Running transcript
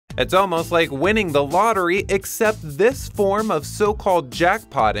It's almost like winning the lottery, except this form of so-called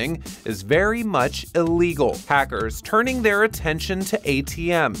jackpotting is very much illegal. Hackers turning their attention to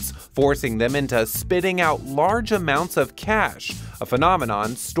ATMs, forcing them into spitting out large amounts of cash, a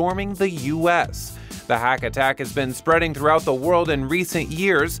phenomenon storming the US. The hack attack has been spreading throughout the world in recent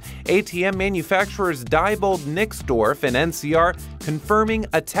years. ATM manufacturers Diebold Nixdorf and NCR confirming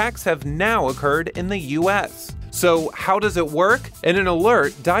attacks have now occurred in the US. So how does it work? In an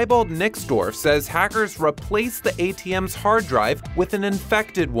alert, Diebold Nixdorf says hackers replace the ATM's hard drive with an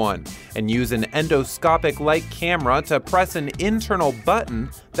infected one and use an endoscopic-like camera to press an internal button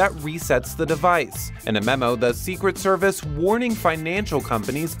that resets the device. In a memo, the Secret Service warning financial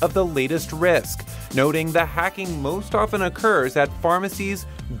companies of the latest risk, noting the hacking most often occurs at pharmacies,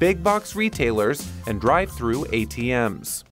 big box retailers, and drive-through ATMs.